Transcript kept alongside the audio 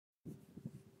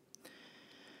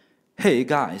Hey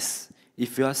guys,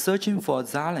 if you are searching for a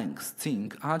Xilinx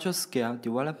Zynq UltraScale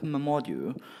development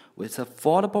module with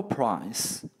affordable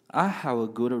price, I have a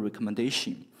good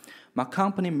recommendation. My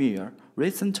company MIR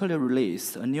recently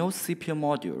released a new CPU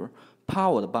module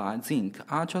powered by Zynq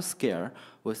UltraScale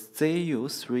with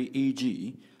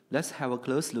ZU3EG. Let's have a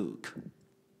close look.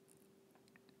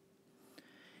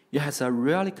 It has a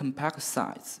really compact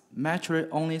size, measuring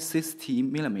only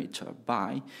 60mm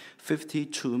by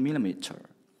 52mm.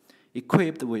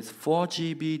 Equipped with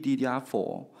 4GB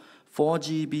DDR4,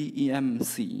 4GB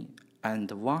eMMC, and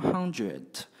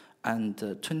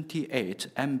 128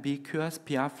 MB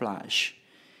QSPI Flash,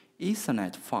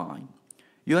 Ethernet PHY,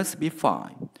 USB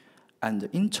 5,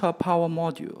 and Intel Power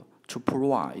Module to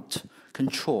provide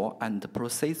control and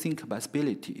processing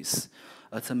capabilities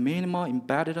as a minimal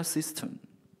embedded system.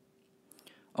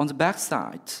 On the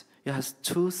backside, it has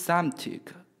two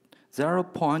Samtec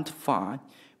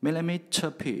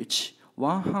 0.5mm pitch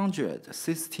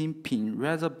 116-pin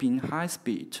razor beam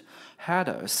high-speed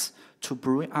headers to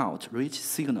bring out rich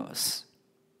signals.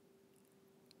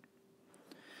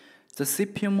 The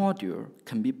CPU module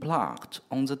can be plugged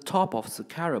on the top of the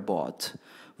carrier board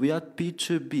via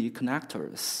B2B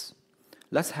connectors.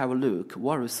 Let's have a look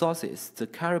what resources the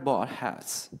carrier board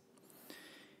has.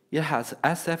 It has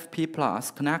SFP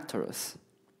plus connectors,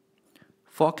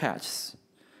 4 catches.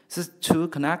 These two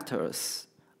connectors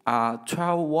are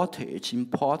 12 voltage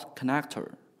import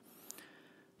connector,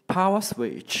 power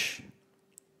switch,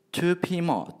 2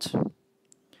 PMOD,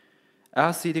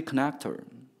 LCD connector,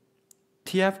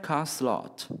 TF card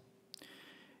slot,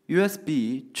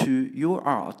 USB to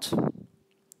UART,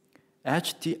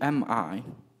 HDMI,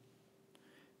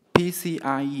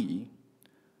 PCIe,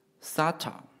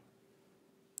 SATA,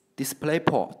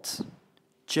 DisplayPort,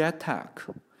 JTAG,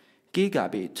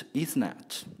 Gigabit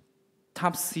Ethernet,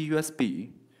 Type-C USB,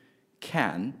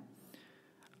 CAN,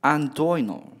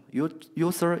 Arduino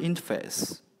user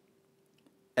interface,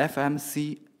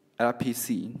 FMC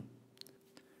LPC.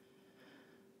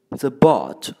 The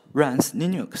board runs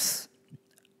Linux,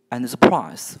 and the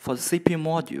price for the CPU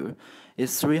module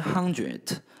is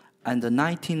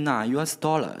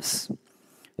 $399.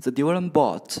 The development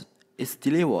board is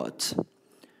delivered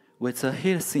with a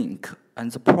heatsink,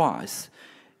 and the price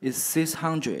is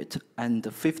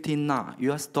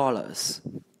 $659.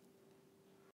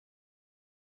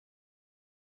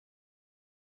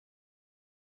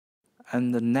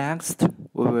 And next,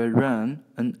 we will run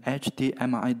an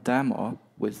HDMI demo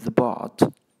with the board.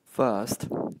 First,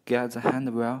 get the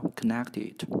handwheel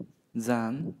connected.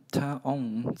 Then, turn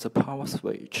on the power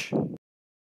switch.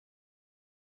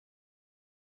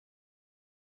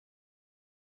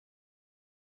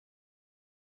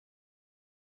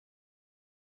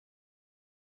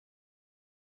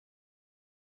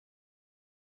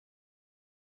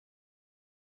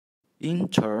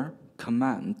 Enter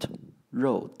command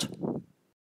root.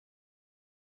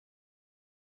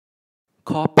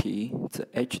 Copy the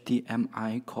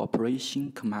HDMI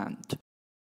corporation command.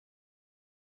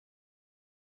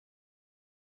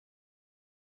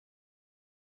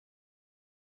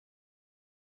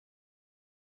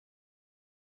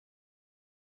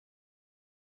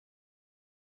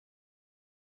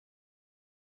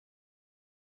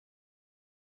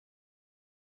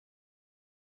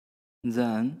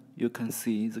 Then you can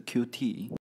see the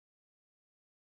QT.